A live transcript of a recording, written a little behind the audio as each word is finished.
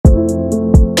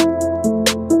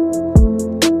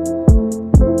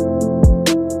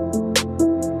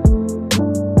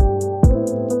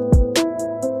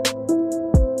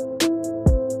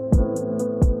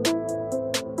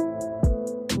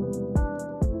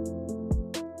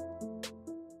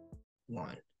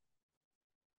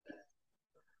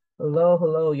Hello,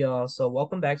 hello, y'all. So,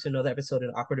 welcome back to another episode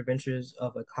of the Awkward Adventures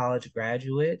of a College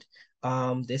Graduate.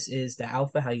 This is the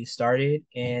Alpha, How You Started,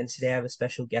 and today I have a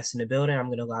special guest in the building. I'm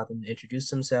going to allow them to introduce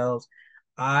themselves.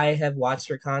 I have watched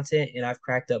her content and I've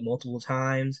cracked up multiple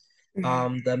times.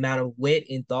 The amount of wit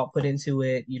and thought put into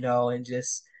it, and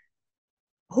just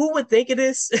who would think of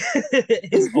this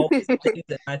is always the thing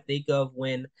that I think of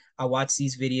when I watch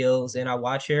these videos and I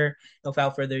watch her.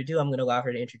 Without further ado, I'm going to allow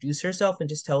her to introduce herself and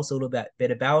just tell us a little bit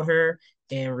about her.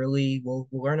 And really, we'll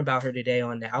learn about her today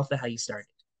on the Alpha How You Started.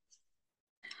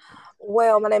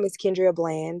 Well, my name is Kendria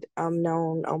Bland. I'm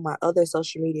known on my other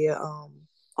social media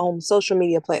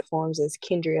platforms as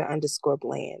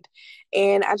Kendria_Bland.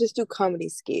 And I just do comedy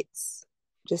skits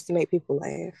just to make people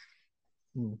laugh.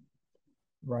 Hmm,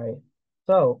 right.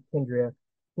 So, Kendria,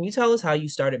 can you tell us how you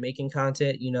started making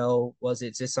content? Was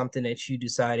it just something that you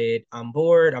decided, I'm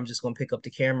bored, I'm just going to pick up the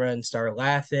camera and start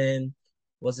laughing?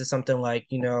 Was it something like,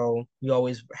 you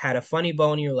always had a funny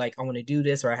bone, you're like, I want to do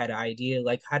this, or I had an idea?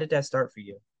 Like, how did that start for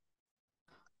you?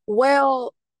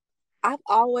 Well, I've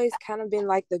always kind of been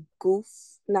like the goof,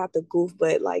 not the goof,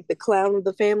 but like the clown of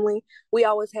the family. We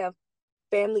always have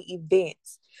family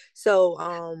events. So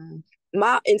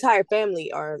my entire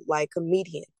family are like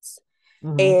comedians.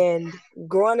 Hmm. And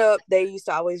growing up, they used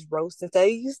to always roast and say,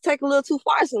 you used to take a little too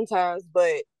far sometimes.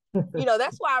 But,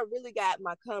 that's why I really got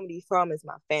my comedy from is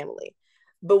my family.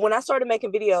 But when I started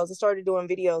making videos, I started doing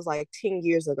videos like 10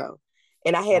 years ago.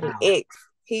 And I had an Wow. ex.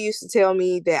 He used to tell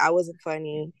me that I wasn't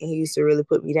funny and he used to really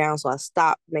put me down. So I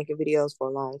stopped making videos for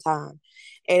a long time.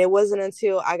 And it wasn't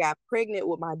until I got pregnant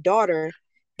with my daughter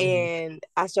Hmm. and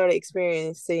I started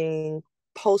experiencing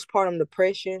postpartum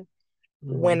depression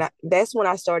Hmm. that's when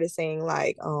I started saying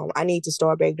like I need to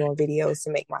start back doing videos to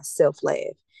make myself laugh.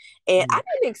 And I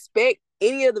didn't expect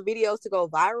any of the videos to go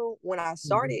viral when I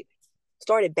Hmm.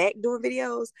 started back doing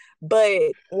videos,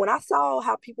 but when I saw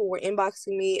how people were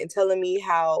inboxing me and telling me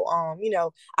how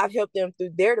I've helped them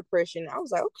through their depression, I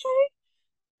was like, okay,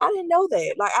 I didn't know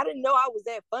that. Like I didn't know I was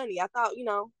that funny. I thought,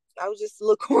 I was just a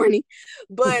little corny.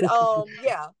 But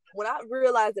yeah, when I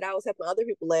realized that I was helping other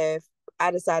people laugh, I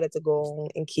decided to go on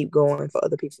and keep going for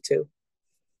other people too.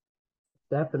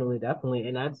 Definitely, definitely.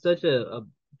 And that's such a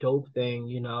dope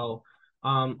thing,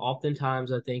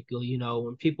 oftentimes I think,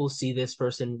 when people see this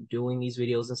person doing these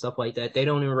videos and stuff like that, they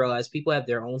don't even realize people have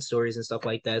their own stories and stuff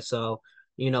like that. So,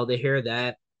 they hear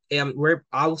that. And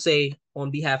I will say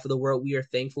on behalf of the world, we are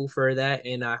thankful for that.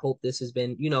 And I hope this has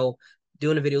been,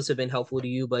 doing the videos have been helpful to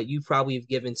you, but you probably have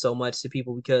given so much to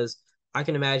people because I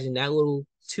can imagine that little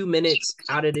 2 minutes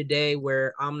out of the day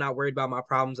where I'm not worried about my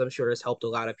problems, I'm sure has helped a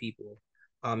lot of people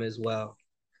as well.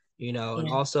 And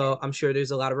Yeah. also I'm sure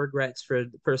there's a lot of regrets for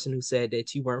the person who said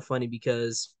that you weren't funny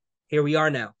because here we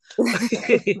are now.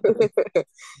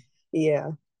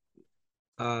 Yeah.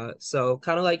 So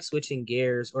kind of like switching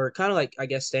gears or kind of like I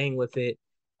guess staying with it.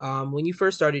 When you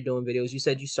first started doing videos, you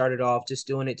said you started off just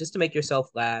doing it just to make yourself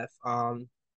laugh.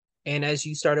 And as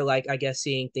you started like I guess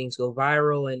seeing things go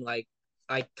viral and like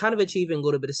kind of achieving a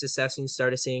little bit of success and you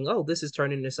started seeing, oh, this is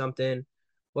turning into something.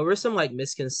 What were some like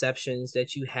misconceptions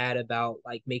that you had about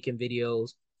like making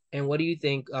videos? And what do you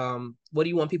think, what do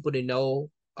you want people to know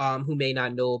who may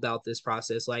not know about this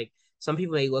process? Like some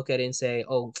people may look at it and say,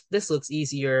 oh, this looks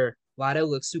easier. Wow, that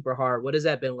looks super hard. What has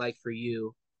that been like for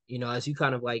you? As you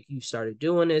kind of like you started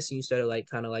doing this and you started like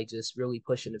kind of like just really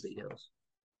pushing the videos.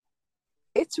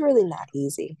 It's really not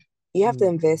easy. You have to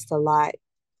Mm-hmm. invest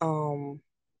um,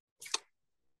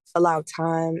 a lot of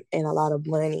time and a lot of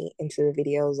money into the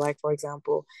videos. Like for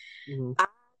example, Mm-hmm. I,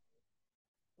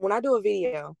 when I do a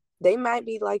video, they might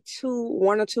be like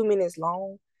 1 or 2 minutes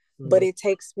long, but Mm-hmm. it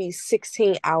takes me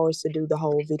 16 hours to do the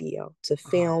whole video, to Oh,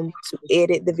 film, to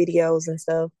edit the videos and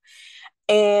stuff.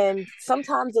 And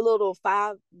sometimes the little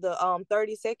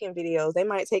 30-second videos, they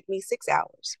might take me 6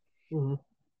 hours. mm-hmm.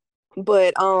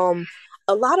 But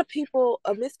a lot of people,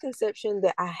 a misconception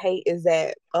that I hate is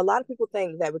that a lot of people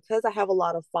think that because I have a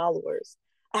lot of followers,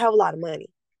 I have a lot of money.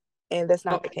 And that's Oh,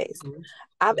 not the case. mhm.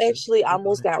 I've Okay. actually I'm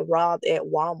almost sorry. got robbed at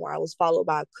Walmart. I was followed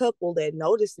by a couple that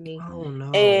noticed me, Oh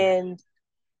no. and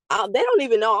they don't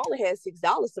even know I only had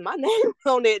 $6 to my name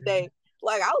on that day.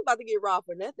 Like I was about to get robbed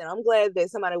for nothing. I'm glad that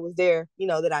somebody was there,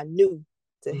 that I knew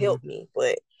to Mm-hmm. help me.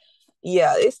 But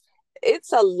yeah,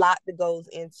 it's a lot that goes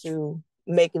into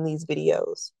making these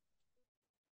videos.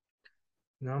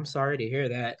 No, I'm sorry to hear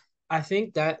that. I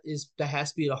think that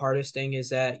has to be the hardest thing is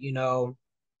that,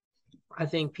 I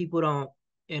think people don't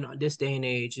in this day and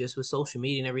age, just with social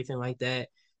media and everything like that,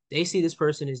 they see this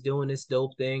person is doing this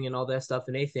dope thing and all that stuff,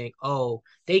 and they think, oh,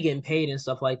 they getting paid and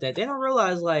stuff like that. They don't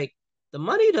realize like the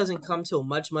money doesn't come till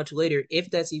much, much later, if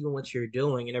that's even what you're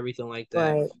doing and everything like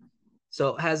that. Right.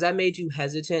 So has that made you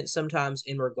hesitant sometimes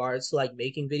in regards to like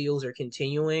making videos or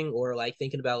continuing or like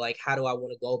thinking about like how do I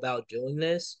want to go about doing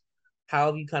this? How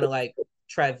have you kind of like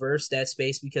traversed that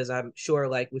space? Because I'm sure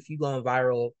like with you going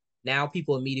viral, now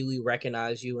people immediately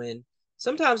recognize you and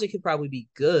sometimes it could probably be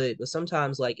good, but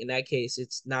sometimes like in that case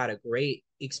it's not a great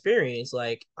experience.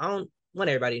 Like I don't want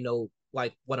everybody to know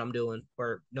like what I'm doing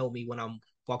or know me when I'm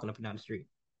walking up and down the street.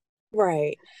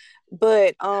 Right.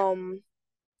 But I'm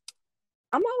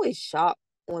always shocked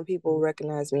when people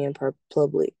recognize me in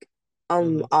public.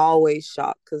 I'm Mm-hmm. always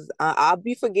shocked because I'll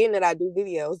be forgetting that I do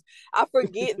videos. I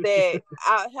forget that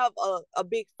I have a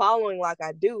big following like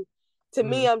I do. To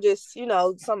me, Mm-hmm. I'm just,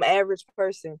 some average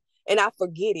person. And I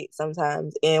forget it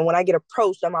sometimes. And when I get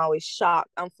approached, I'm always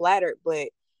shocked. I'm flattered, but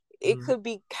it Mm-hmm. could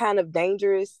be kind of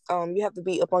dangerous. You have to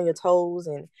be up on your toes,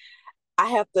 and I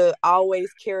have to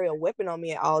always carry a weapon on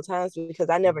me at all times because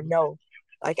I never Mm-hmm. know.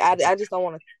 Like I just don't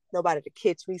want nobody to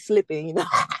catch me slipping.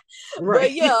 But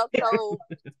Right. yeah, so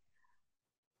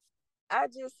I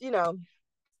just,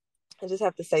 I just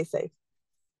have to stay safe.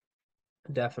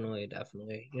 Definitely,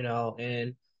 definitely.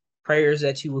 And prayers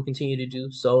that you will continue to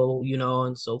do so,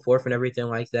 and so forth and everything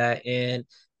like that. And,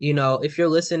 if you're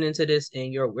listening to this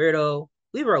and you're a weirdo,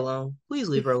 leave her alone. Please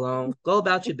leave her alone. Go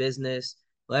about your business.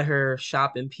 Let her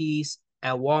shop in peace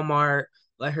at Walmart.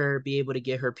 Let her be able to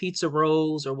get her pizza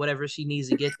rolls or whatever she needs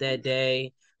to get that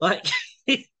day. Like,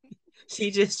 she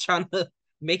just trying to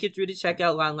make it through the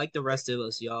checkout line like the rest of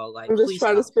us, y'all. Like, I'm just please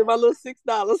trying to stop. spend my little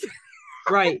 $6.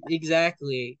 Right,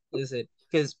 exactly. Listen,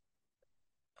 because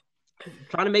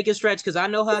trying to make it stretch because I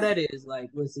know how that is. Like,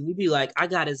 listen, you be like, I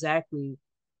got this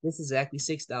is exactly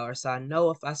 $6. So I know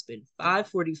if I spend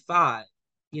 5.45,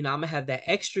 I'm gonna have that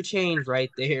extra change right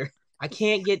there. I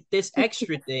can't get this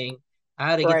extra thing. I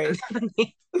gotta get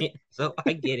Right. so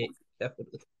I get it,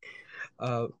 definitely.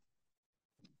 Uh,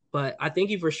 but I thank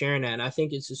you for sharing that. And I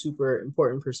think it's a super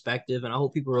important perspective. And I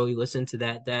hope people really listen to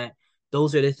that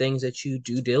those are the things that you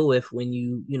do deal with when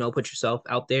put yourself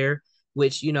out there,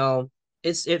 which,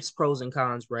 it's pros and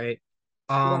cons, right?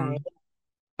 Right.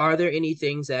 Are there any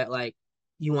things that like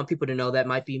you want people to know that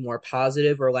might be more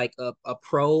positive or like a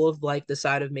pro of like the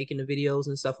side of making the videos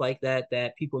and stuff like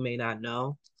that people may not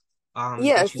know?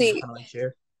 Yeah, That you want to see, kind of like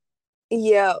share?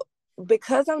 yeah,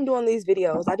 because I'm doing these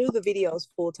videos, I do the videos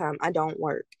full time. I don't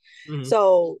work. Mm-hmm.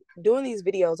 So doing these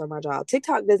videos are my job.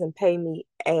 TikTok doesn't pay me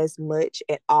as much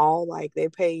at all. Like they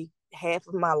pay half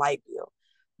of my light bill.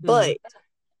 Mm-hmm. But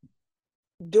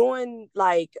doing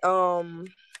like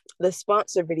the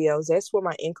sponsor videos, that's where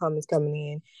my income is coming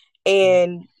in.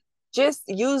 And just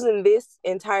using this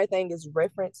entire thing as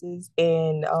references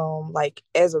and like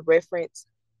as a reference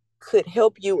could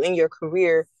help you in your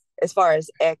career as far as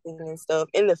acting and stuff.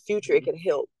 In the future it could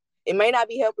help. It may not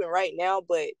be helping right now,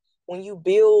 but when you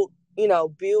build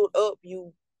up,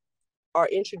 you are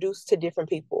introduced to different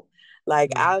people.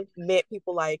 Like Mm-hmm. I've met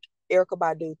people like Erica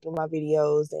Badu through my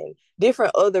videos and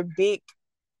different other big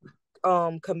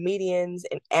comedians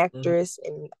and Mm-hmm.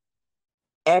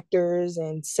 actors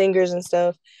and singers and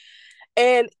stuff.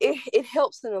 And it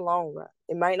helps in the long run.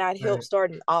 It might not help Right.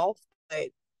 starting off, but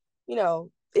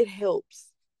it helps.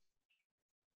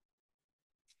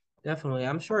 Definitely.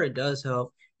 I'm sure it does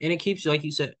help. And it keeps you, like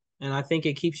you said, and I think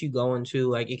it keeps you going too.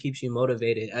 Like it keeps you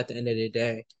motivated at the end of the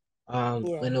day.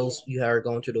 Yeah. When those you are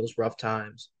going through those rough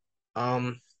times.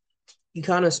 Um, you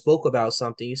kind of spoke about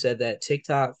something. You said that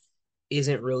TikTok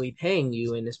isn't really paying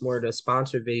you and it's more the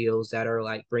sponsored videos that are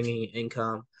like bringing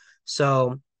income.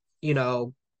 So, you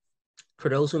know, for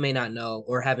those who may not know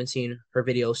or haven't seen her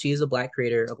video, she is a black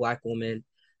creator, a black woman.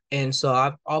 And so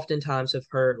I've oftentimes have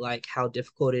heard like how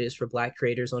difficult it is for black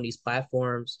creators on these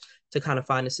platforms to kind of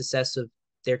find the success of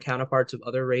their counterparts of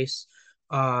other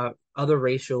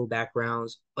racial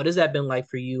backgrounds. What has that been like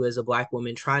for you as a black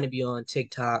woman trying to be on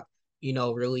TikTok,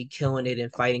 really killing it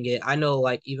and fighting it? I know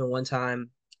like even one time,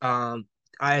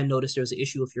 I noticed there was an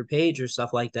issue with your page or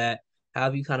stuff like that. How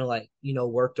have you kind of like,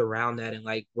 worked around that and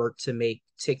like worked to make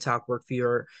TikTok work for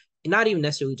your, not even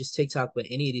necessarily just TikTok, but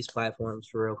any of these platforms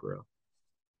for real, for real?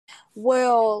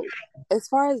 Well, as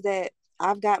far as that,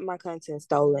 I've got my content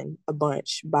stolen a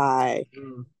bunch by,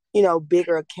 Mm,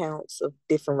 bigger accounts of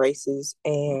different races.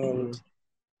 And mm,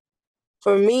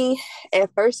 for me,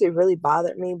 at first it really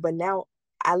bothered me, but now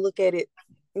I look at it,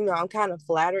 I'm kind of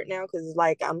flattered now because it's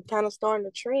like I'm kind of starting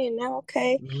a trend now.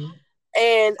 Okay. mm,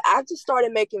 And I just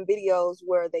started making videos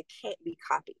where they can't be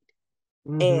copied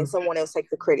and mm, someone else take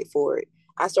the credit for it.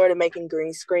 I started making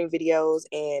green screen videos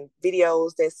and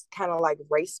videos that's kind of like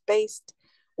race based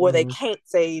where they mm. can't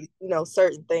say,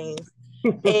 certain things.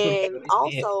 And Yeah.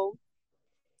 also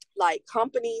like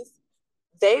companies,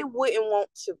 they wouldn't want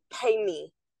to pay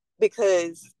me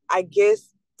because I guess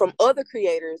from other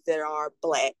creators that are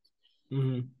black,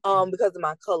 Hmm. because of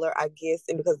my color, I guess,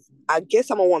 and because I guess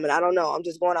I'm a woman. I don't know. I'm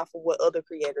just going off of what other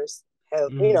creators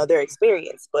have, Hmm. their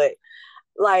experience. But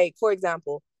like, for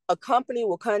example, a company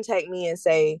will contact me and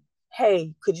say,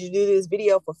 hey, could you do this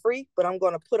video for free? But I'm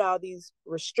going to put all these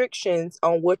restrictions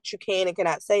on what you can and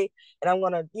cannot say. And I'm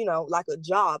going to, like a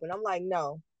job. And I'm like,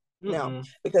 no, no, Mm-mm.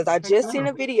 because I Heck just seen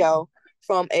a no. video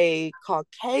from a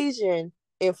Caucasian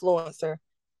influencer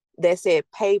that said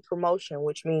paid promotion,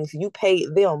 which means you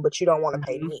paid them, but you don't want to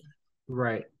pay Hmm. me.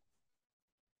 Right.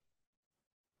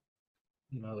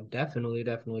 No, definitely,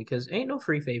 definitely, because ain't no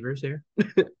free favors here.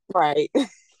 Right.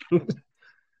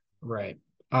 Right.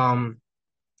 Um,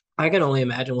 I can only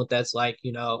imagine what that's like,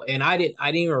 and I didn't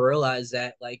even realize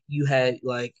that like you had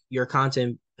like your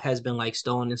content has been like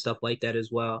stolen and stuff like that as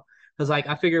well. Because like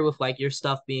I figured with like your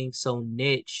stuff being so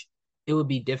niche, it would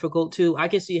be difficult to. I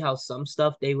can see how some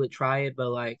stuff they would try it, but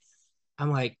like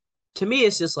I'm like, to me,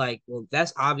 it's just like, well,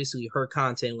 that's obviously her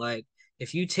content. Like,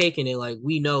 if you taking it, like,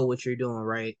 we know what you're doing,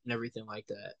 right, and everything like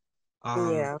that.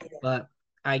 Yeah. But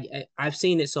I've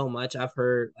seen it so much. I've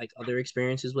heard like other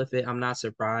experiences with it. I'm not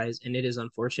surprised, and it is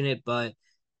unfortunate, but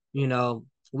you know,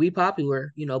 we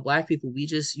popular. Black people, we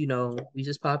just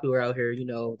popular out here.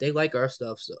 They like our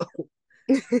stuff, so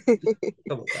come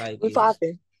with the We ideas.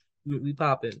 popping. We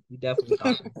popping. We definitely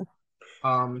popping.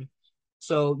 Um,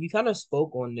 so you kind of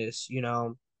spoke on this,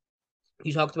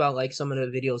 you talked about like some of the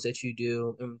videos that you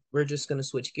do, and we're just gonna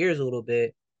switch gears a little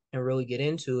bit and really get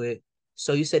into it.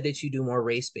 So you said that you do more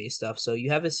race-based stuff. So you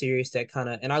have a series that kind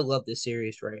of, and I love this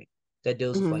series, right? That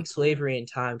deals with Hmm. like slavery and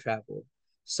time travel.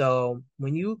 So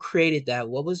when you created that,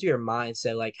 what was your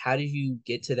mindset? Like, how did you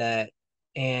get to that?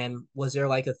 And was there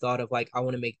like a thought of like, I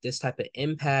want to make this type of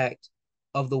impact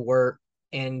of the work?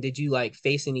 And did you like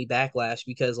face any backlash?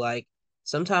 Because like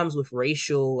sometimes with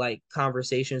racial like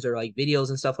conversations or like videos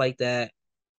and stuff like that,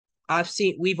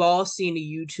 we've all seen the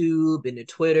YouTube and the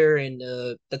Twitter and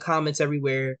the comments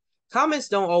everywhere. Comments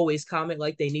don't always comment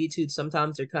like they need to.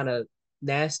 Sometimes they're kind of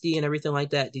nasty and everything like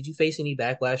that. Did you face any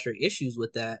backlash or issues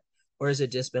with that? Or has it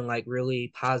just been like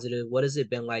really positive? What has it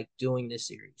been like doing this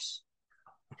series?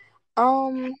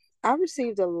 Um, I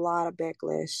received a lot of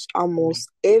backlash almost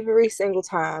every single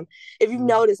time. If you've Mm-hmm.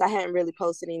 noticed, I hadn't really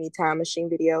posted any time machine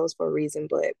videos for a reason,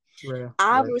 but Right,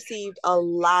 I've right. received a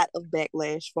lot of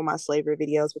backlash for my slavery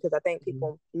videos because I think Mm-hmm.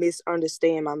 people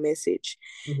misunderstand my message.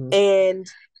 Mm-hmm. And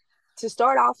to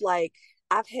start off, like,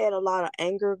 I've had a lot of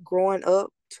anger growing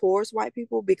up towards white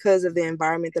people because of the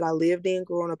environment that I lived in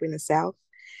growing up in the South.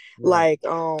 Right.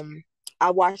 Like, I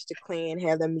watched the Klan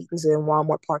have their meetings in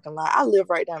Walmart parking lot. I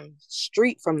live right down the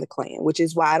street from the Klan, which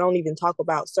is why I don't even talk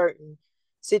about certain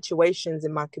situations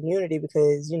in my community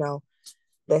because,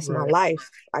 that's my Right. life.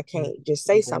 I can't just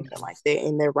say Mm-hmm. something like that,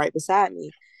 and they're right beside me.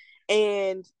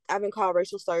 And I've been called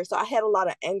racial slurs. So I had a lot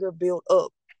of anger built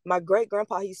up. My great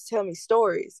grandpa used to tell me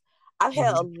stories. I've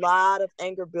had a Mm-hmm. lot of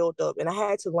anger built up, and I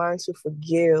had to learn to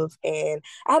forgive. And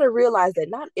I had to realize that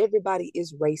not everybody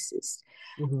is racist.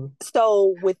 Mm-hmm.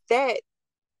 So with that,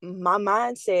 my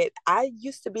mindset, I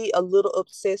used to be a little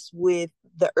obsessed with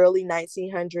the early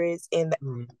 1900s and the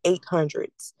Mm-hmm.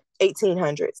 800s,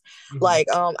 1800s. Mm-hmm. Like,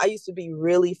 I used to be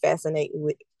really fascinated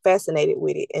with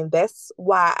it, and that's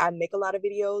why I make a lot of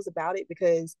videos about it,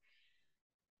 because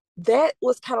that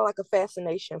was kind of like a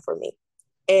fascination for me.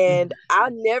 And I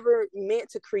never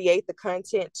meant to create the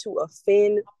content to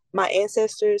offend my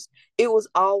ancestors. It was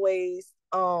always,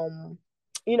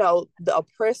 the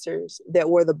oppressors that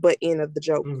were the butt end of the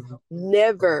joke, Mm-hmm. Right.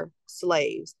 never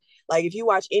slaves. Like, if you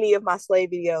watch any of my slave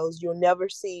videos, you'll never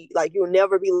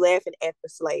be laughing at the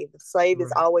slave. The slave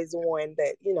is Right. always the one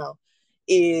that,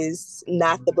 is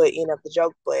not the Mm-hmm. butt end of the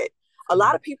joke. But a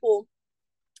lot of people,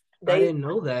 I they, didn't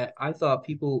know that. I thought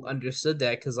people understood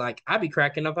that because, like, I'd be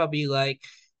cracking up. I'd be like,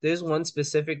 "There's one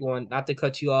specific one, not to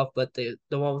cut you off, but the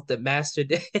one with the master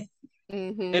dead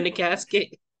mm-hmm. and the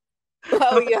casket."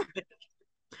 Oh yeah.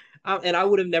 And I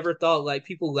would have never thought like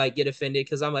people like get offended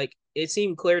because I'm like, it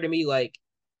seemed clear to me like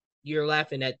you're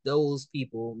laughing at those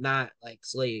people, not like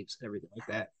slaves and everything like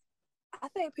that. I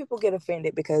think people get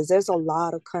offended because there's a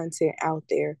lot of content out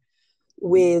there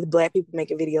with black people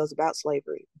making videos about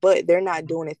slavery, but they're not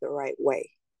doing it the right way.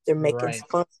 They're making Right.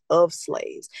 fun of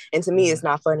slaves. And to me, Mm-hmm. it's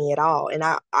not funny at all. And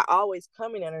I always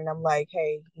comment on it and I'm like,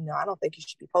 hey, I don't think you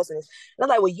should be posting this. And I'm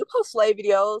like, well, you post slave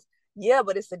videos. Yeah,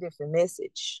 but it's a different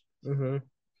message. Mm-hmm.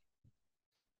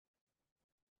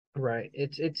 Right.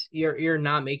 It's you're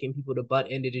not making people the butt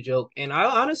end of the joke. And I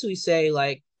honestly say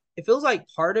like it feels like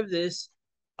part of this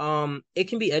it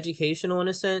can be educational in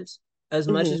a sense as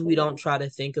much Mm-hmm. as we don't try to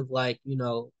think of like,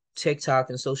 TikTok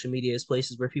and social media as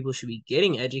places where people should be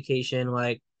getting education.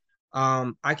 Like,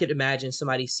 I could imagine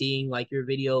somebody seeing like your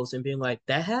videos and being like,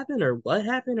 that happened or what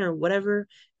happened or whatever,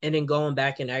 and then going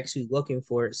back and actually looking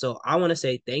for it. So I want to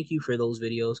say thank you for those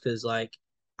videos because like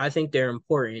I think they're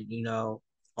important,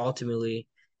 ultimately.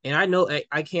 And I know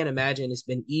I can't imagine it's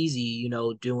been easy,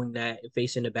 doing that and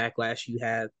facing the backlash you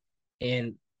have.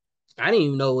 And I didn't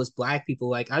even know it was black people.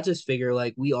 Like I just figure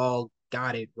like we all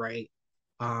got it right.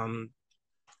 Um,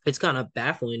 it's kind of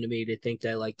baffling to me to think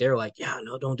that like they're like, yeah,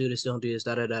 no, don't do this, da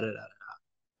da da da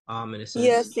da. In a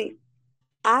Yeah, sense. see,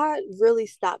 I really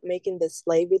stopped making the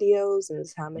sleigh videos and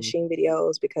the time Mm-hmm. machine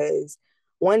videos because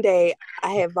one day I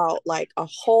had bought like a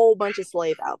whole bunch of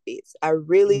slave outfits. I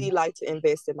really like to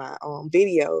invest in my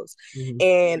videos. Mm-hmm.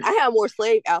 And I have more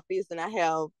slave outfits than I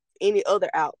have any other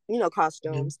Mm-hmm.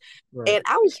 costumes. Right. And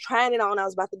I was trying it on. I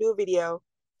was about to do a video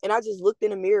and I just looked in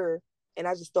the mirror and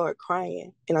I just started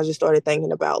crying. And I just started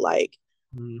thinking about like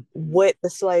Mm-hmm. what the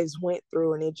slaves went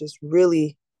through and it just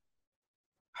really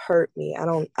hurt me. I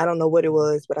don't know what it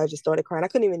was, but I just started crying. I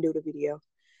couldn't even do the video.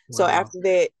 So Wow. after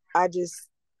that,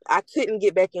 I couldn't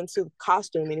get back into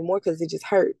costume anymore because it just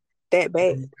hurt that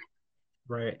bad. Mhm.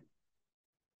 Right.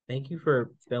 Thank you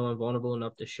for feeling vulnerable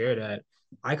enough to share that.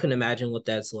 I couldn't imagine what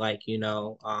that's like,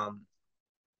 to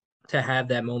have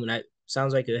that moment. I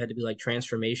sounds like it had to be like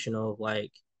transformational,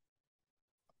 like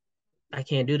I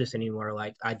can't do this anymore.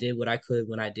 Like I did what I could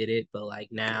when I did it, but like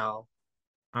now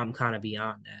I'm kind of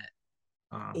beyond that.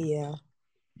 Yeah.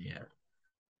 Yeah.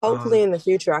 Hopefully Um, in the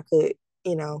future I could,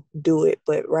 do it,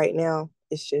 but right now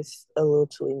it's just a little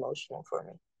too emotional for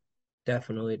me.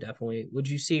 Definitely, definitely. Would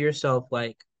you see yourself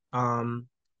like,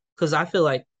 because I feel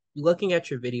like looking at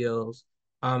your videos,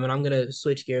 and I'm gonna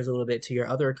switch gears a little bit to your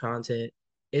other content.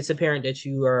 It's apparent that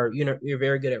you're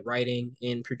very good at writing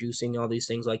and producing all these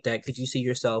things like that. Could you see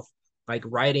yourself like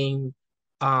writing,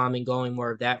 and going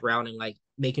more of that route and like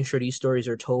making sure these stories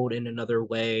are told in another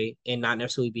way and not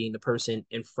necessarily being the person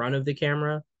in front of the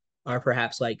camera, or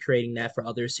perhaps like creating that for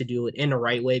others to do it in the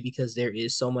right way because there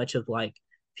is so much of like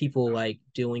people like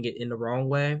doing it in the wrong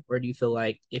way? Or do you feel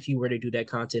like if you were to do that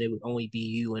content, it would only be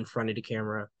you in front of the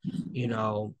camera, you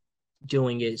know,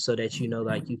 doing it so that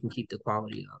like you can keep the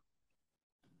quality up?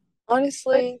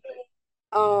 Honestly,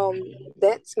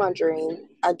 that's my dream.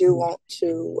 I do want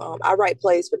to I write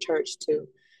plays for church too.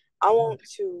 I want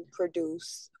to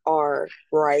produce or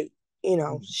write,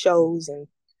 shows and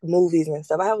movies and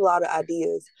stuff. I have a lot of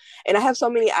ideas. And I have so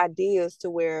many ideas to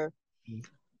where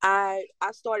I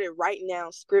started writing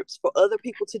down scripts for other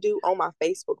people to do on my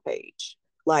Facebook page.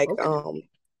 Like Okay.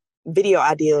 video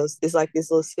ideas. It's like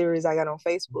this little series I got on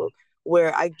Facebook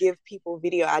where I give people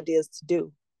video ideas to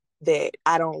do that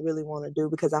I don't really want to do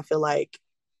because I feel like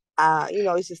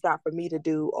it's just not for me to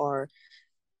do or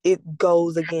it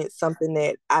goes against something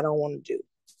that I don't want to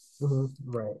do.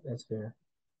 Right, that's fair.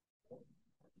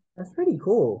 That's pretty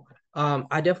cool.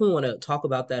 I definitely want to talk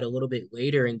about that a little bit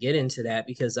later and get into that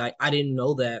because I didn't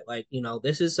know that. Like,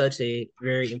 this is such a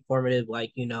very informative,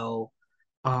 like,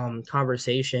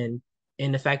 conversation.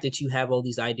 And the fact that you have all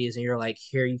these ideas and you're like,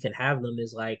 here you can have them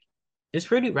is like it's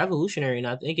pretty revolutionary. And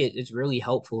I think it's really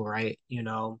helpful, right? And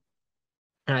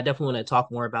I definitely want to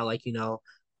talk more about like,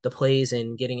 the plays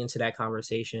and getting into that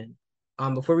conversation.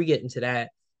 Before we get into that,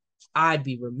 I'd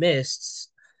be remiss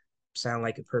sound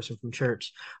like a person from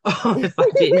church. If I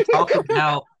didn't talk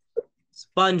about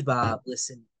SpongeBob,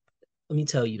 listen, let me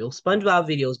tell you, those SpongeBob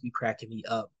videos be cracking me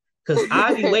up. Cause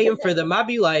I be waiting for them. I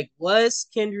be like, what's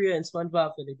Kendria and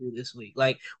SpongeBob gonna do this week?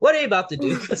 Like, what are they about to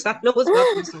do? Cause I know it's about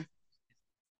to be so.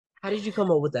 How did you come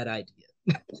up with that idea?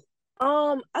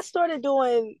 I started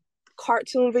doing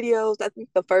cartoon videos. I think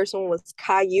the first one was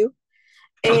Caillou,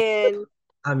 and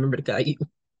I remember the guy.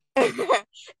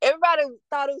 everybody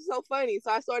thought it was so funny. So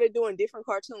I started doing different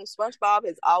cartoons. SpongeBob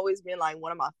has always been like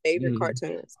one of my favorite Mm,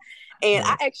 cartoons. And I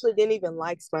right. actually didn't even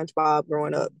like SpongeBob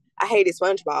growing up. I hated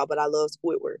SpongeBob, but I love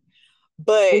Squidward.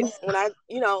 But when I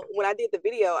did the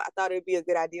video, I thought it'd be a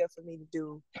good idea for me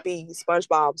to be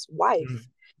SpongeBob's Mm, wife.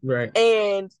 right.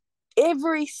 And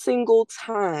every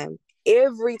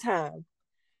time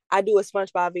I do a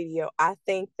SpongeBob video, I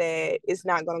think that it's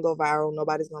not gonna go viral.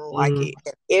 Nobody's gonna like Mm, it.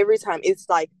 And every time, it's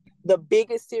like the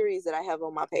biggest series that I have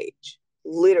on my page.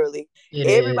 Literally, it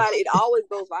everybody. is. It always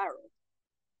goes viral.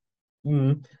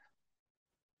 Mm.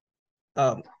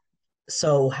 Um,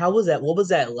 so how was that? What was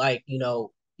that like?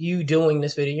 You doing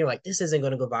this video, you're like, this isn't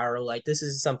gonna go viral. Like, this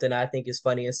is something I think is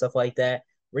funny and stuff like that.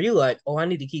 Were you like, oh, I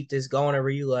need to keep this going, or were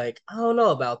you like, I don't know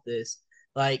about this?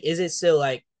 Like, is it still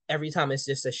like every time it's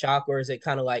just a shock, or is it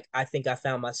kind of like I think I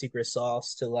found my secret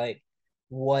sauce to like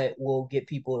what will get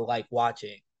people to like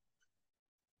watching?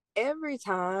 every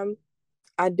time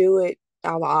I do it,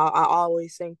 I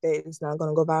always think that it's not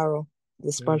gonna go viral.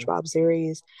 The Mm, SpongeBob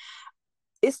series,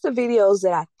 it's the videos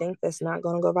that I think that's not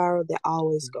gonna go viral that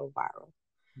always go viral.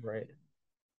 right.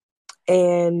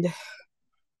 And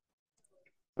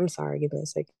I'm sorry, give me a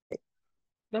second.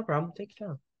 No problem. Take your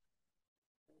time.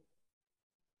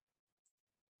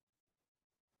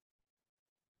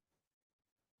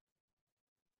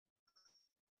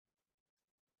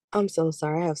 I'm so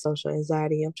sorry. I have social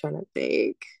anxiety. I'm trying to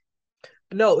think.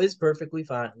 No, it's perfectly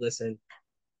fine. Listen,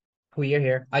 we are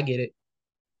here. I get it.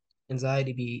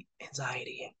 Anxiety be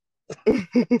anxiety.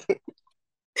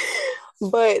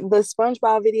 But the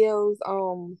SpongeBob videos,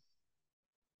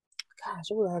 gosh,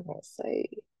 what was I gonna say?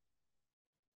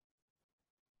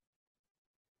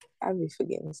 I be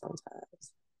forgetting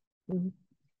sometimes. Mhm.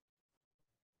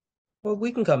 Well,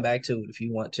 we can come back to it if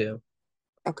you want to.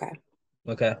 Okay.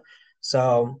 Okay.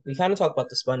 So we kind of talked about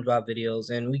the SpongeBob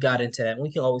videos and we got into that. And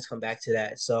we can always come back to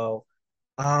that.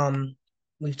 Um,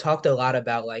 we've talked a lot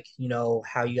about like,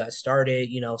 how you got started,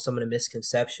 some of the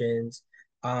misconceptions,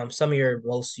 some of your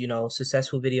most,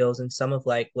 successful videos and some of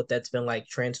like what that's been like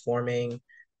transforming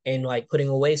and like putting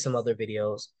away some other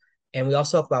videos. And we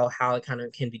also talk about how it kind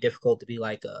of can be difficult to be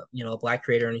like a black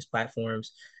creator on these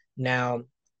platforms. Now,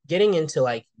 getting into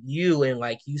like you and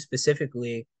like you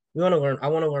specifically, I want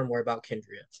to learn more about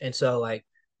Kendria. And so like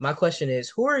my question is,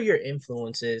 who are your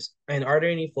influences, and are there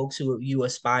any folks who you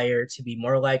aspire to be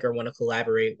more like or want to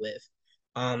collaborate with?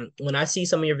 When I see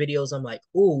some of your videos, I'm like,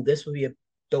 "Ooh, this would be a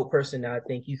dope person that I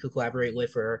think you could collaborate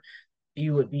with, or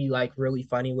you would be like really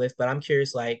funny with." But I'm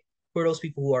curious, like, who are those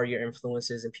people who are your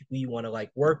influences and people you want to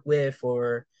like work with,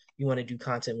 or you want to do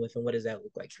content with, and what does that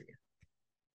look like for you?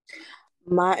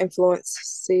 My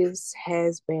influences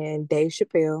has been Dave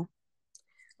Chappelle.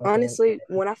 Okay. Honestly,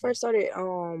 when I first started,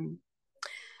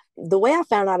 the way I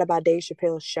found out about Dave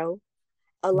Chappelle's show,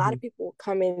 a lot Mm-hmm. of people would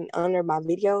come in under my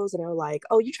videos and they're like,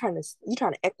 "Oh, you trying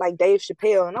to act like Dave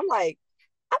Chappelle?" And I'm like,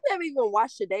 "I've never even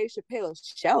watched the Dave Chappelle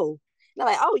show." And they're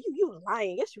like, "Oh, you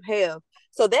lying? Yes, you have."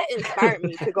 So that inspired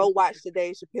me to go watch the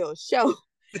Dave Chappelle show.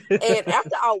 And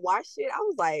after I watched it, I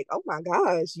was like, "Oh my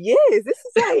gosh, yes, this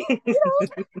is like,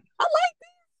 I like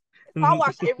this." So I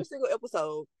watched every single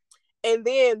episode, and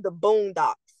then the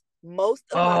Boondocks. Most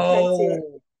of my content,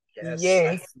 Oh, yes, I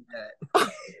yes, can see that.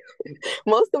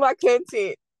 most of my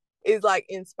content is like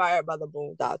inspired by the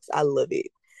Boondocks. I love it.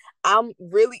 I'm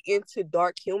really into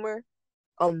dark humor.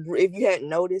 If you hadn't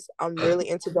noticed, I'm really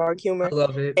into dark I humor,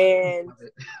 love it. I and love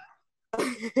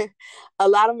it. a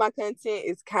lot of my content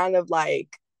is kind of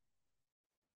like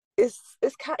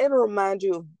it's kind. It'll remind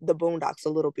you of the Boondocks a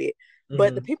little bit.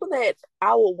 But the Hmm. people that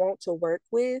I will want to work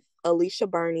with, Alicia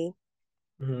Burney.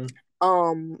 Hmm.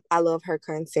 I love her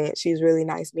content. She's really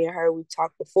nice. Me and her, we've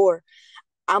talked before.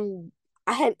 I'm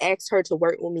I hadn't asked her to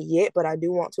work with me yet, but I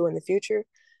do want to in the future.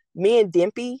 Me and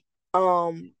Dimpy,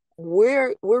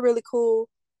 we're really cool.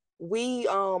 We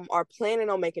are planning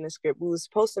on making a script. We were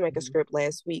supposed to make a script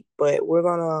last week, but we're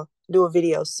gonna do a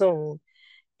video soon.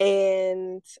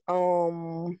 And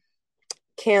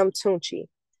Cam Tunchi,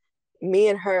 me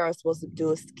and her are supposed to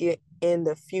do a skit in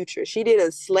the future. She did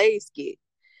a slave skit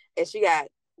and she got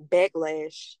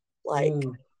backlash like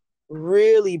Ooh.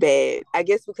 really bad. I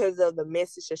guess because of the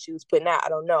message that she was putting out. I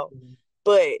don't know.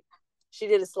 But she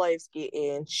did a slave skit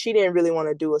and she didn't really want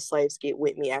to do a slave skit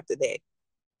with me after that.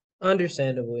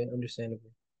 Understandably, understandably.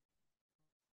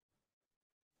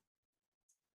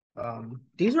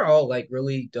 These are all like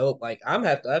really dope. Like I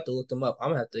have to look them up. I'm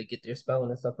gonna have to get their spelling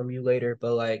and stuff from you later.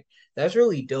 But like that's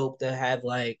really dope to have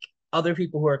like other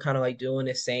people who are kind of like doing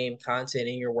the same content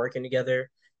and you're working together.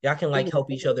 Y'all can like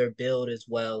help each other build as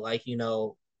well. Like,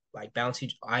 like bounce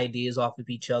each ideas off of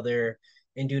each other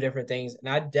and do different things. And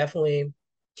I definitely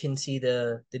can see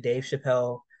the Dave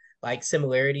Chappelle like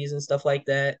similarities and stuff like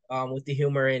that with the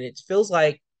humor. And it feels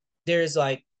like there's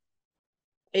like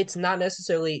it's not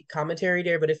necessarily commentary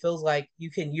there, but it feels like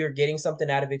you're getting something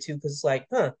out of it too, because it's like,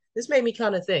 huh, this made me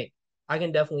kind of think. I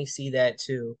can definitely see that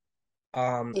too,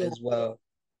 Yeah. as well.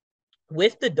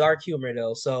 With the dark humor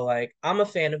though, so like I'm a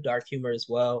fan of dark humor as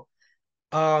well.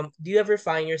 Do you ever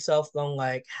find yourself going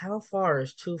like, how far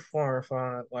is too far if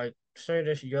I like say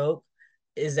this joke?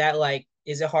 Is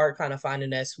it hard kind of finding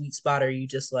that sweet spot, or are you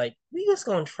just like, we just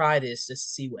gonna try this just to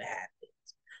see what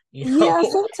happens, you Yeah,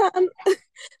 know?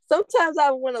 sometimes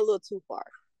I went a little too far.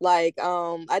 Like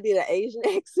I did an Asian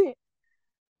accent.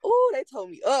 Oh, they told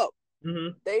me up. Hmm.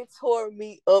 They tore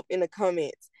me up in the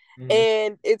comments. Hmm.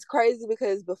 And it's crazy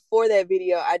because before that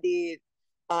video I did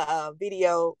a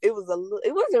video. It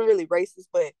wasn't really racist,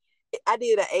 but I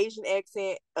did an Asian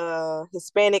accent, a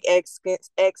Hispanic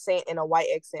accent, and a white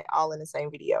accent all in the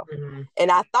same video. Mhm.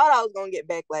 And I thought I was gonna get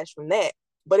backlash from that,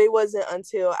 but it wasn't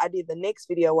until I did the next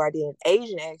video where I did an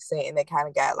Asian accent and they kind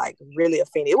of got like really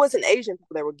offended. It wasn't Asian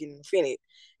people that were getting offended.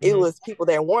 It Mhm. was people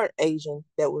that weren't Asian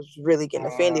that was really getting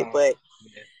offended. Uh, But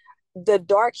yeah. the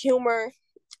dark humor,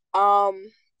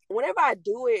 um, whenever I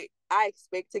do it, I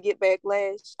expect to get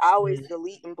backlash. I always Mhm.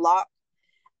 delete and block.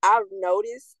 I've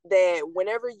noticed that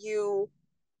whenever you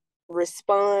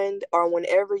respond or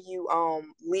whenever you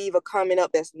leave a comment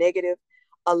up that's negative,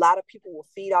 a lot of people will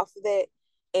feed off of that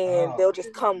and Oh, they'll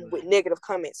just come with negative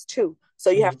comments too. So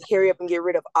you have mhm. to hurry up and get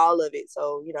rid of all of it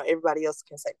so everybody else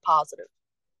can say positive.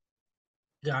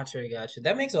 Gotcha, gotcha.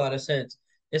 That makes a lot of sense.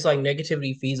 It's like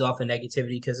negativity feeds off of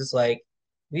negativity because it's like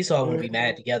we just all want to be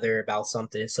mad Mm-hmm. together about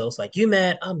something. So it's like you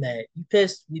mad, I'm mad. You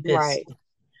pissed, we pissed. Right.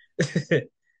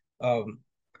 um,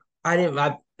 I didn't.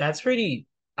 That's pretty.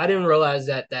 I didn't realize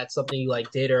that that's something you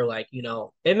like did or like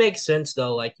it makes sense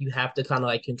though. Like you have to kind of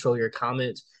like control your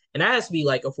comments, and that has to be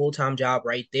like a full-time job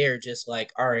right there. Just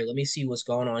like, all right, let me see what's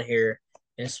going on here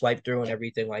and swipe through and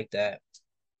everything like that.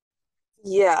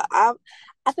 Yeah, I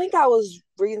think I was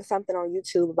reading something on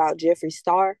YouTube about Jeffree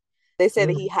Star. They said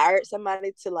that he Mhm. hired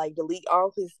somebody to like delete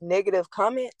all his negative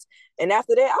comments, and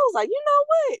after that, I was like, you know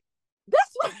what?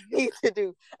 That's what I need to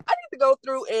do. I need to go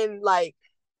through and like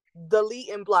delete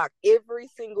and block every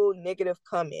single negative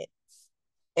comment.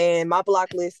 And my block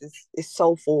list is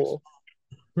so full.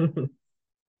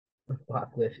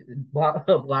 Block list,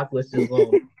 block list is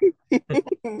long.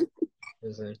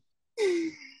 Listen,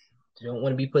 you don't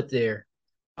want to be put there.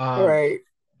 Um, Right.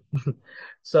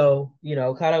 So,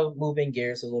 kind of moving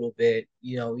gears a little bit,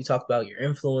 we talked about your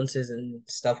influences and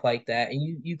stuff like that. And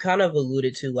you kind of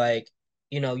alluded to like,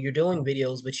 you're doing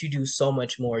videos, but you do so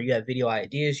much more. You have video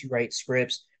ideas, you write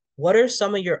scripts. What are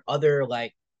some of your other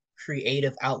like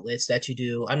creative outlets that you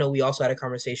do? I know we also had a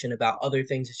conversation about other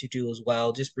things that you do as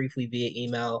well, just briefly via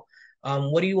email.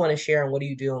 What do you want to share and what are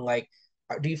you doing? Like,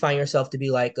 do you find yourself to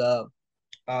be like a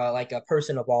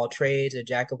person of all trades, a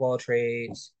jack of all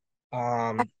trades?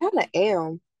 I Um, kind of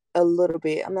am a little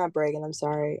bit. I'm not bragging. I'm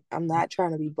sorry. I'm not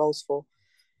trying to be boastful,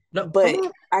 no, come but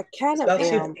on. I kind It's of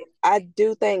about you. am. I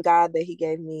do thank God that He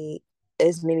gave me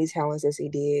as many talents as He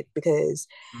did because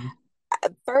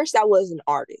at first I was an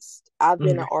artist. I've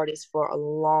been Mm-hmm. an artist for a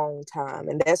long time,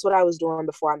 and that's what I was doing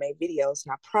before I made videos.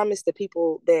 And I promised the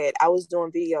people that I was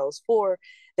doing videos for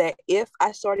that if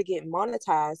I started getting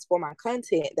monetized for my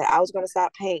content, that I was going to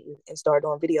stop painting and start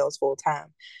doing videos full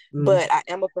time. Mm-hmm. But I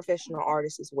am a professional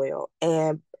artist as well,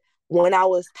 and when I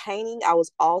was painting, I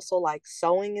was also like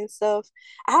sewing and stuff.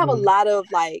 I have a Mm-hmm. lot of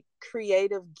like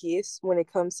creative gifts when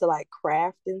it comes to like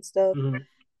craft and stuff, Mm-hmm.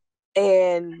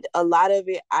 and a lot of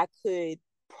it I could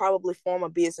probably form a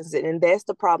business in, and that's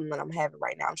the problem that I'm having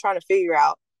right now. I'm trying to figure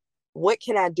out what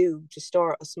can I do to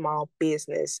start a small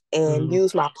business and Mm-hmm.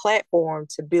 use my platform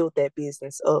to build that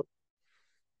business up.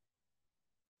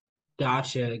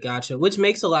 Gotcha, gotcha. Which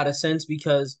makes a lot of sense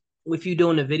because if you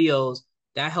doing the videos,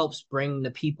 that helps bring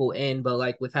the people in. But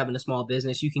like with having a small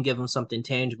business, you can give them something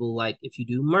tangible. Like if you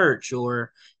do merch,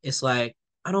 or it's like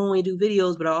I don't only do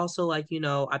videos, but I also like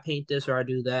I paint this or I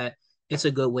do that. It's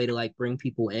a good way to like bring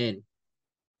people in.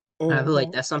 I feel like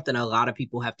Mm-hmm. that's something a lot of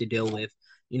people have to deal with,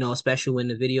 especially when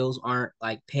the videos aren't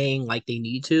like paying like they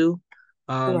need to.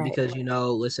 Right. Because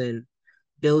listen,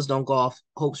 bills don't go off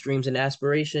hopes, dreams, and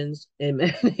aspirations, and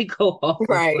man, they go off of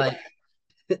Right. like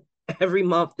every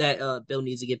month that bill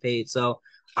needs to get paid. So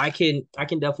I can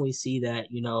definitely see that,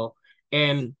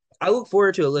 and I look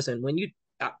forward to it. Listen, when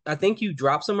I think you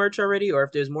dropped some merch already, or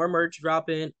if there's more merch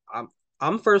dropping,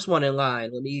 I'm first one in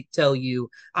line. Let me tell you,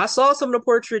 I saw some of the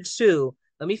portraits too.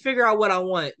 Let me figure out what I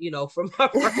want, from my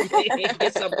birthday and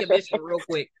get some commission real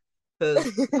quick.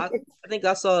 Cause I think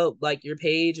I saw like your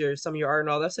page or some of your art and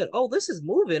all that. I said, oh, this is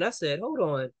moving. I said, hold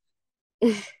on,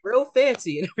 real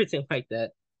fancy and everything like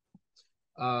that.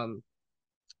 Um,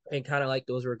 and kind of like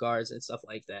those regards and stuff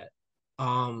like that.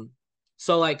 Um,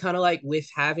 so like kind of like with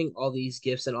having all these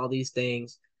gifts and all these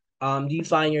things, do you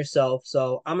find yourself?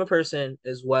 So I'm a person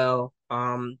as well,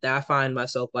 that I find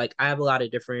myself like I have a lot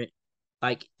of different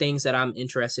like things that I'm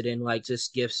interested in, like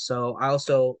just gifts. So I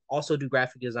also do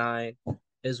graphic design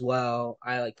as well.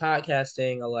 I like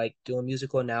podcasting, I like doing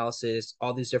musical analysis,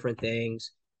 all these different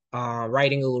things,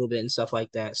 writing a little bit and stuff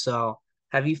like that. So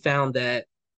have you found that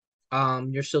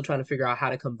you're still trying to figure out how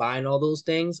to combine all those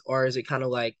things, or is it kind of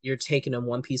like you're taking them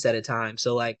one piece at a time?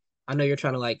 So like I know you're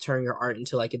trying to like turn your art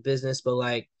into like a business, but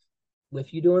like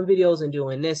with you doing videos and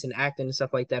doing this and acting and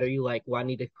stuff like that, are you like, well, I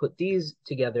need to put these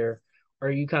together, or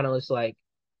are you kind of just like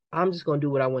I'm just gonna do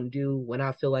what I want to do when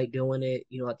I feel like doing it,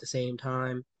 at the same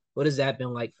time. What has that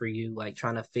been like for you, like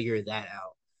trying to figure that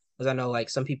out? Because I know like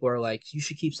some people are like, you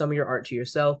should keep some of your art to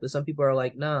yourself, but some people are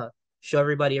like, nah, show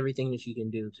everybody everything that you can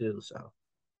do too. So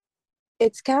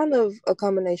It's kind of a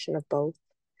combination of both.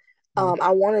 mm,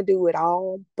 I want to do it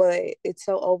all, but it's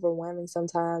so overwhelming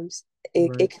sometimes. It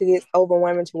right. could get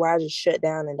overwhelming to where I just shut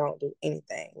down and don't do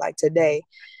anything. Like today,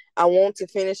 I want to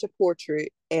finish a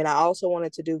portrait and I also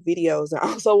wanted to do videos and I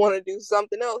also want to do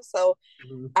something else. So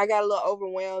Mhm, I got a little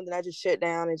overwhelmed and I just shut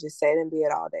down and just sat in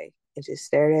bed all day and just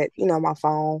stared at, my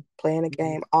phone, playing a mhm,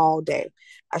 game all day.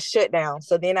 I shut down.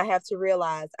 So then I have to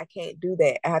realize I can't do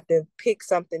that. I have to pick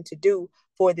something to do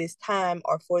for this time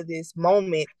or for this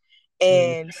moment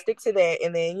mhm, and stick to that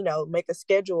and then, make a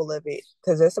schedule of it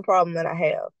because that's a problem that I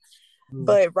have. mhm,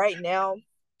 But right now,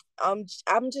 I'm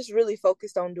just really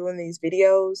focused on doing these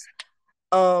videos.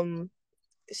 Um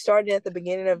Starting at the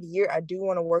beginning of the year, I do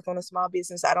want to work on a small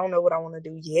business. I don't know what I want to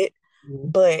do yet,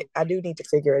 mhm. but I do need to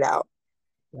figure it out.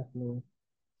 Definitely.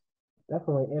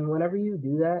 Definitely. And whenever you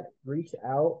do that, reach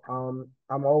out.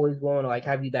 I'm always willing to like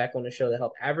have you back on the show to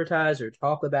help advertise or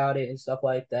talk about it and stuff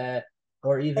like that,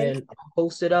 or Thank even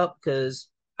post it up because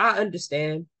I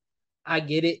understand. I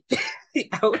get it.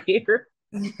 Out here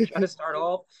you. trying to start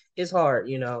off is hard.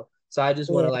 So I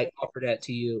just want to Yeah. like offer that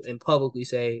to you and publicly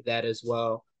say that as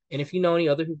well. And if you know any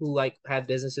other people who like have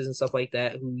businesses and stuff like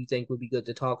that who you think would be good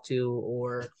to talk to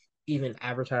or even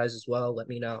advertise as well, let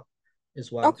me know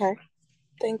as well. Okay.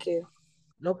 Thank you.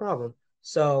 No problem.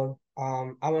 So,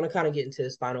 I want to kind of get into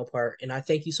this final part, and I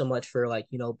thank you so much for like,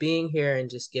 being here and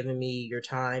just giving me your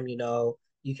time. You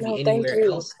can No, be thank anywhere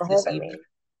you else for this having me. evening,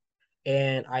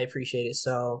 and I appreciate it.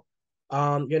 So,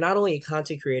 you're not only a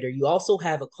content creator, you also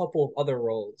have a couple of other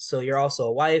roles. So you're also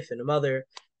a wife and a mother.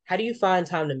 How do you find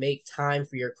time to make time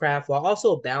for your craft while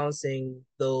also balancing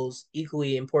those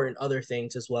equally important other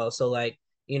things as well? So like,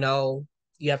 you know,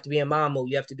 you have to be in mom mode,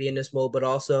 you have to be in this mode, but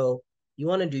also you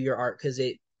want to do your art because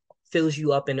it fills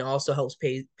you up and it also helps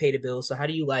pay the bills. So how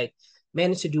do you like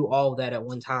manage to do all of that at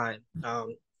one time?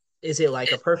 Is it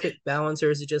like a perfect balance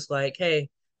or is it just like, hey,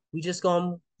 we just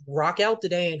gonna rock out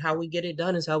today and how we get it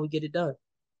done is how we get it done.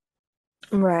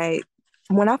 Right.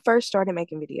 When I first started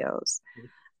making videos,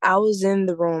 I was in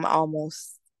the room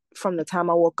almost from the time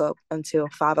I woke up until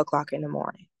 5 o'clock in the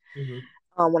morning. Mm-hmm.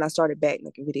 When I started back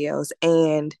making videos.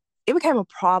 And it became a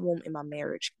problem in my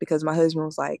marriage because my husband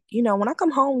was like, when I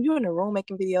come home, you're in the room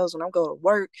making videos. When I go to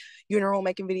work, you're in the room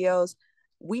making videos.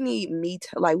 We need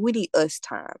us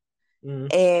time. Mm-hmm.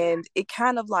 And it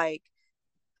kind of like,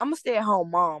 I'm a stay at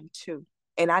home mom too.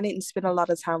 And I didn't spend a lot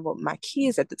of time with my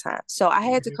kids at the time. So I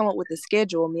had to come up with a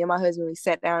schedule. Me and my husband, we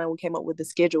sat down and we came up with a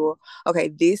schedule. Okay,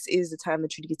 this is the time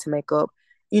that you need to make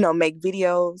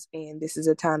videos, and this is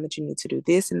the time that you need to do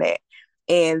this and that.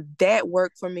 And that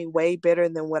worked for me way better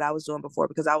than what I was doing before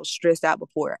because I was stressed out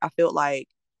before. I felt like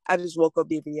I just woke up,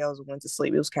 did videos, and went to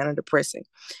sleep. It was kind of depressing.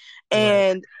 Right.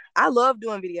 And I love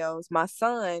doing videos. My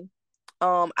son,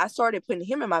 I started putting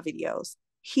him in my videos.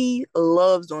 He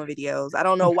loves doing videos. I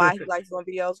don't know why he likes doing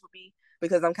videos with me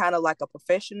because I'm kind of like a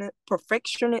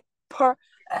per,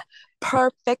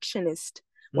 perfectionist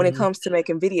when it Mm-hmm. comes to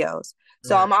making videos.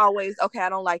 So Right. I'm always, okay, I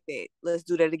don't like that. Let's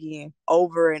do that again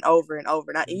over and over and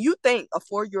over. Now, and you think a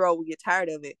 4-year-old would get tired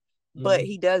of it, but Mm-hmm.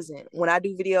 he doesn't. When I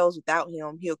do videos without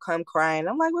him, he'll come crying.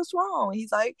 I'm like, what's wrong?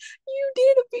 He's like, you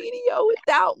did a video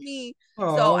without me.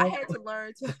 So I Oh. had to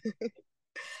learn to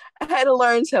I had to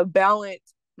learn to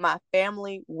balance my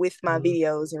family with my Mm-hmm.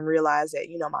 videos and realize that,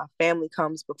 my family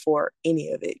comes before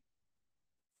any of it.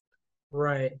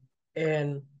 Right.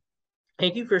 And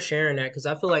thank you for sharing that because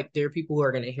I feel like there are people who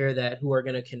are going to hear that who are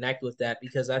going to connect with that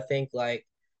because I think like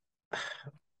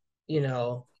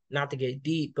not to get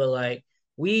deep, but like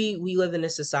we live in a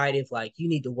society of like you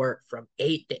need to work from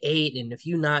 8 to 8, and if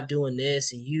you're not doing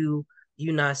this and you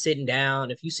not sitting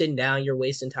down, if you sitting down, you're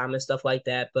wasting time and stuff like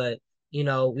that. But we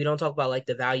don't talk about like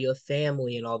the value of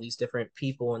family and all these different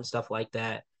people and stuff like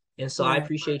that. And so I Right.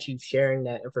 appreciate you sharing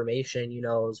that information,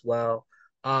 as well.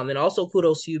 And also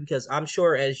kudos to you because I'm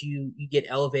sure as you get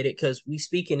elevated, because we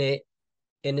speak in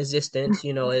existence,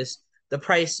 as the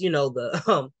price,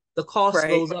 the cost Right.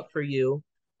 goes up for you.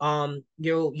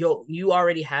 You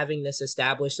already having this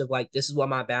established of like this is what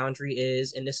my boundary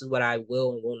is and this is what I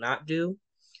will and will not do.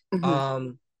 Mm-hmm.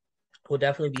 Um, will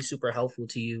definitely be super helpful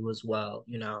to you as well.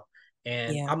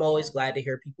 And Yeah. I'm always glad to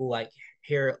hear people like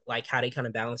hear like how they kind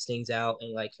of balance things out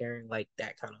and like hearing like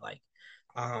that kind of like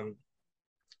um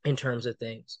in terms of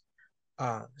things.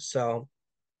 So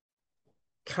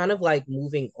kind of like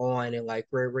moving on and like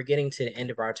we're getting to the end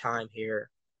of our time here.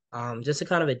 Just a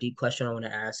kind of a deep question I want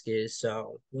to ask is,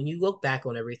 so when you look back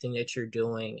on everything that you're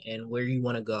doing and where you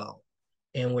want to go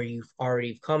and where you've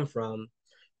already come from,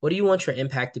 what do you want your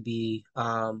impact to be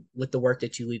with the work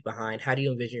that you leave behind? How do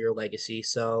you envision your legacy?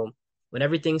 So when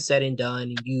everything's said and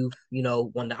done, you've,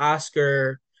 won the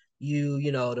Oscar,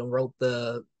 then wrote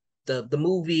the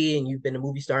movie and you've been a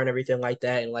movie star and everything like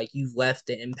that, and like you've left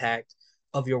the impact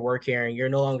of your work here and you're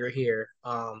no longer here.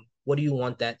 What do you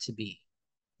want that to be?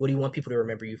 What do you want people to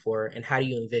remember you for, and how do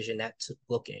you envision that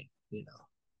looking?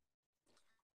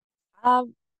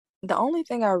 Um, the only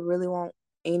thing I really want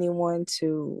anyone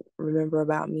to remember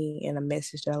about me and a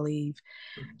message that I leave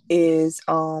is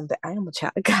that I am a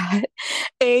child of God.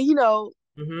 And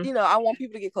Mm-hmm. I want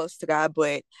people to get close to God,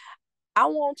 but I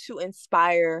want to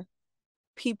inspire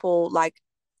people like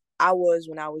I was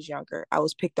when I was younger. I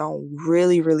was picked on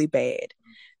really, really bad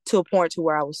to a point to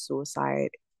where I was suicidal,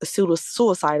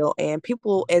 and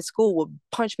people at school would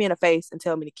punch me in the face and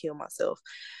tell me to kill myself.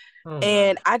 Oh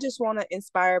And no. I just want to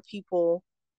inspire people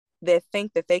that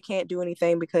think that they can't do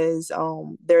anything because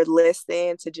they're less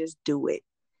than, to just do it.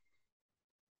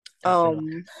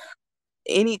 Definitely. Um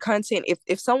any content,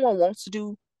 if someone wants to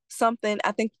do something,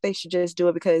 I think they should just do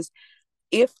it, because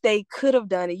if they could have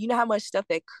done it, you know how much stuff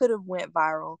that could have went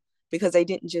viral because they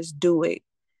didn't just do it.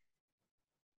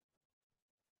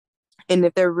 And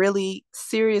if they're really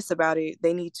serious about it,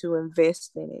 they need to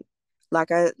invest in it.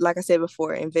 Like I said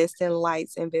before, invest in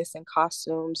lights, invest in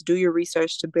costumes, do your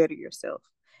research to better yourself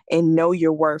and know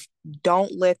your worth.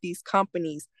 Don't let these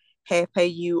companies half pay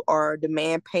you or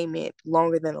demand payment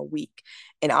longer than a week,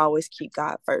 and always keep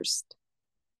God first.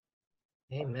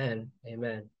 Amen.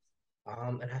 Amen.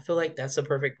 And I feel like that's a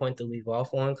perfect point to leave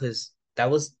off on because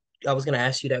that was I was gonna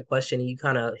ask you that question and you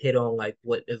kind of hit on like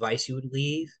what advice you would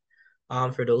leave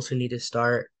for those who need to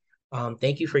start.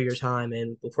 Thank you for your time.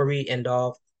 And before we end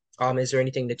off, is there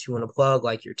anything that you want to plug,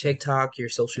 like your TikTok, your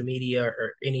social media,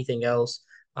 or anything else?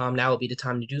 Now would be the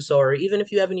time to do so, or even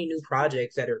if you have any new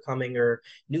projects that are coming or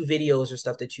new videos or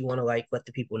stuff that you want to like let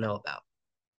the people know about.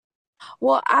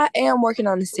 Well, I am working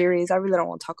on the series. I really don't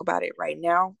want to talk about it right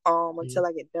now, Mhm. until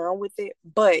I get done with it.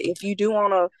 But if you do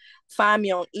want to find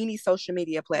me on any social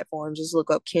media platform, just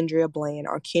look up Kendria Bland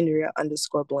or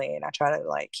Kendria_Bland. I try to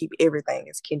like keep everything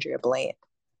as Kendria Bland.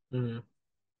 Mhm.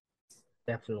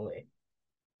 Definitely.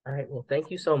 All right. Well,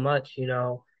 thank you so much.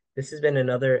 This has been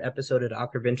another episode of the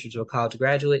Awkward Ventures of a College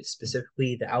Graduate,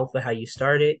 specifically the Alpha, how you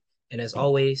started. And as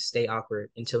always, stay awkward.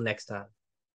 Until next time.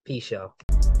 Peace, y'all.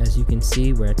 As you can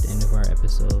see, we're at the end of our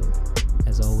episode.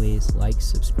 As always, like,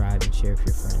 subscribe, and share with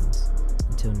your friends.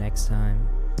 Until next time,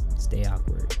 stay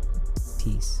awkward.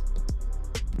 Peace.